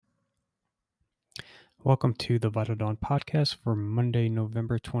Welcome to the Vital Dawn podcast for Monday,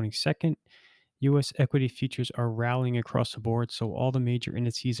 November 22nd. U.S. equity futures are rallying across the board, so all the major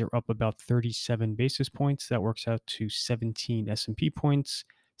indices are up about 37 basis points. That works out to 17 S&P points,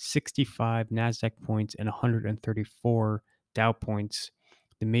 65 Nasdaq points, and 134 Dow points.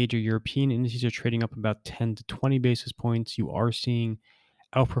 The major European indices are trading up about 10 to 20 basis points. You are seeing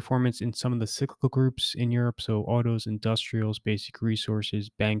outperformance in some of the cyclical groups in Europe. So autos, industrials, basic resources,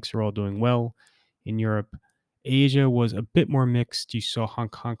 banks are all doing well in Europe. Asia was a bit more mixed. You saw Hong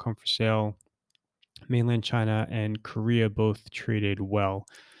Kong come for sale. Mainland China and Korea both traded well.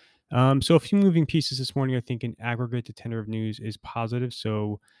 So a few moving pieces this morning. I think in aggregate, the tenor of news is positive.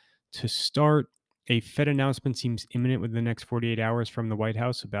 So to start, a Fed announcement seems imminent within the next 48 hours from the White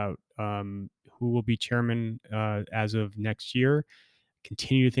House about who will be chairman as of next year.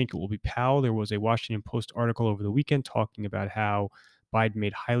 Continue to think it will be Powell. There was a Washington Post article over the weekend talking about how Biden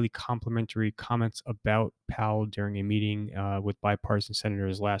made highly complimentary comments about Powell during a meeting with bipartisan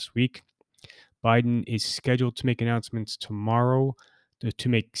senators last week. Biden is scheduled to make announcements tomorrow, to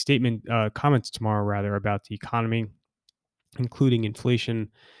make statement comments tomorrow rather about the economy, including inflation,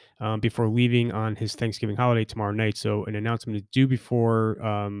 before leaving on his Thanksgiving holiday tomorrow night. So an announcement is due before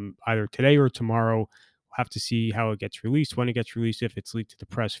either today or tomorrow. We'll have to see how it gets released, when it gets released, if it's leaked to the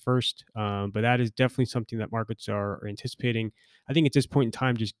press first. But that is definitely something that markets are anticipating. I think at this point in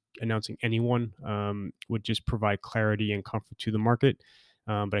time, just announcing anyone would just provide clarity and comfort to the market.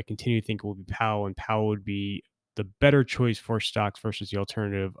 But I continue to think it will be Powell, and Powell would be the better choice for stocks versus the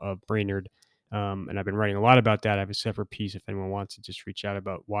alternative of Brainerd. And I've been writing a lot about that. I have a separate piece if anyone wants to just reach out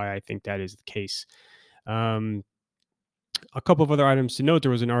about why I think that is the case. Um, a couple of other items to note. There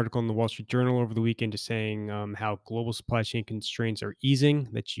was an article in the Wall Street Journal over the weekend just saying how global supply chain constraints are easing,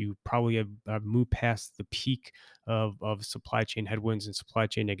 that you probably have moved past the peak of supply chain headwinds and supply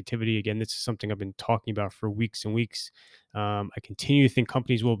chain negativity. Again, this is something I've been talking about for weeks and weeks. I continue to think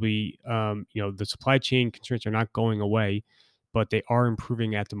companies will be, the supply chain constraints are not going away, but they are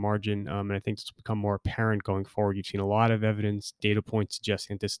improving at the margin. And I think this will become more apparent going forward. You've seen a lot of evidence, data points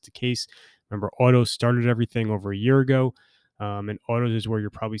suggesting that this is the case. Remember, autos started everything over a year ago. And autos is where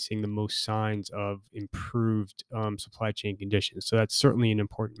you're probably seeing the most signs of improved supply chain conditions. So that's certainly an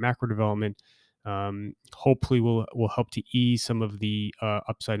important macro development. Hopefully, will help to ease some of the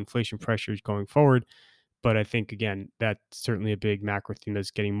upside inflation pressures going forward. But I think again, that's certainly a big macro theme that's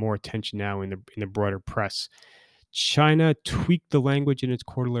getting more attention now in the broader press. China tweaked the language in its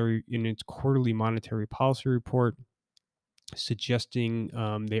quarterly monetary policy report, suggesting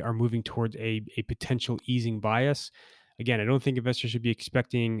they are moving towards a potential easing bias. Again, I don't think investors should be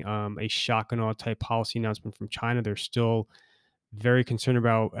expecting a shock and awe type policy announcement from China. They're still very concerned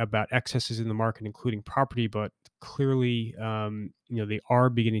about excesses in the market, including property, but clearly, they are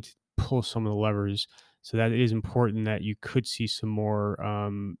beginning to pull some of the levers. So that it is important that you could see some more,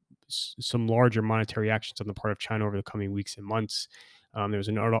 some larger monetary actions on the part of China over the coming weeks and months. There was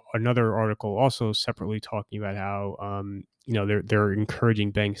another article also separately talking about how they're encouraging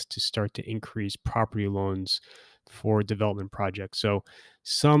banks to start to increase property loans for development projects. So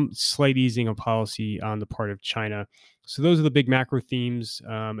some slight easing of policy on the part of China. So those are the big macro themes.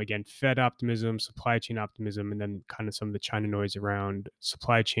 Again, Fed optimism, supply chain optimism, and then kind of some of the China noise around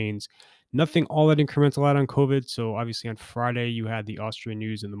supply chains. Nothing all that incremental out on COVID. So obviously on Friday you had the Austrian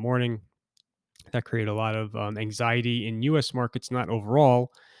news in the morning that created a lot of anxiety in U.S. markets, not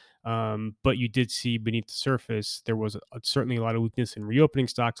overall, but you did see beneath the surface there was certainly a lot of weakness in reopening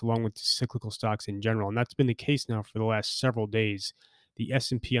stocks, along with the cyclical stocks in general, and that's been the case now for the last several days. The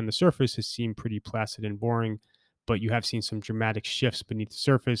S&P on the surface has seemed pretty placid and boring, but you have seen some dramatic shifts beneath the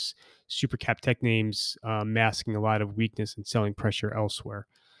surface. Super cap tech names masking a lot of weakness and selling pressure elsewhere.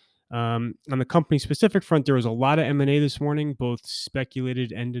 On the company specific front, there was a lot of M&A this morning, both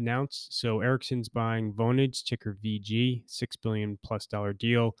speculated and announced. So Ericsson's buying Vonage, ticker VG, $6 billion plus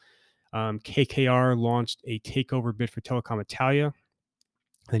deal. KKR launched a takeover bid for Telecom Italia.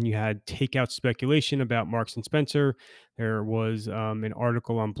 Then you had takeout speculation about Marks and Spencer. There was an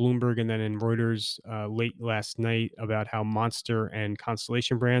article on Bloomberg and then in Reuters late last night about how Monster and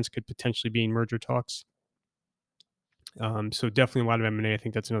Constellation Brands could potentially be in merger talks. So definitely a lot of M&A. I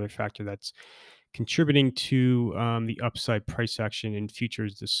think that's another factor that's contributing to the upside price action in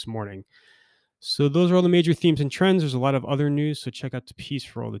futures this morning. So those are all the major themes and trends. There's a lot of other news, so check out the piece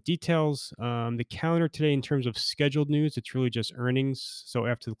for all the details. The calendar today, in terms of scheduled news, it's really just earnings. So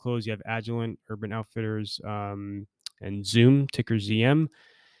after the close, you have Agilent, Urban Outfitters, and Zoom, ticker ZM.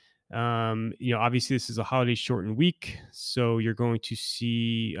 Obviously this is a holiday shortened week, so you're going to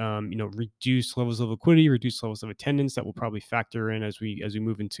see, reduced levels of liquidity, reduced levels of attendance that will probably factor in as we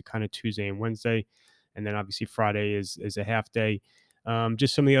move into kind of Tuesday and Wednesday. and then obviously Friday is a half day.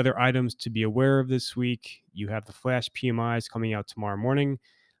 Just some of the other items to be aware of this week: you have the flash PMIs coming out tomorrow morning.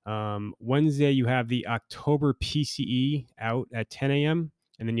 Wednesday, you have the October PCE out at 10 a.m.,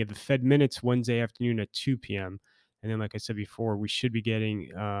 and then you have the Fed minutes Wednesday afternoon at 2 p.m. And then, like I said before, we should be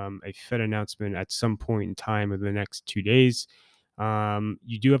getting a Fed announcement at some point in time over the next 2 days.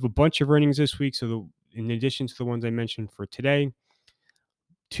 You do have a bunch of earnings this week. So, in addition to the ones I mentioned for today,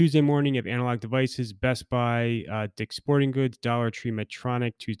 Tuesday morning, you have Analog Devices, Best Buy, Dick's Sporting Goods, Dollar Tree,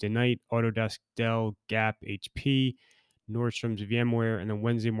 Medtronic. Tuesday night, Autodesk, Dell, Gap, HP, Nordstrom's, VMware. And then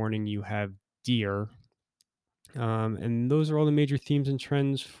Wednesday morning, you have Deere. And those are all the major themes and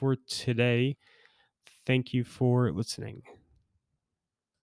trends for today. Thank you for listening.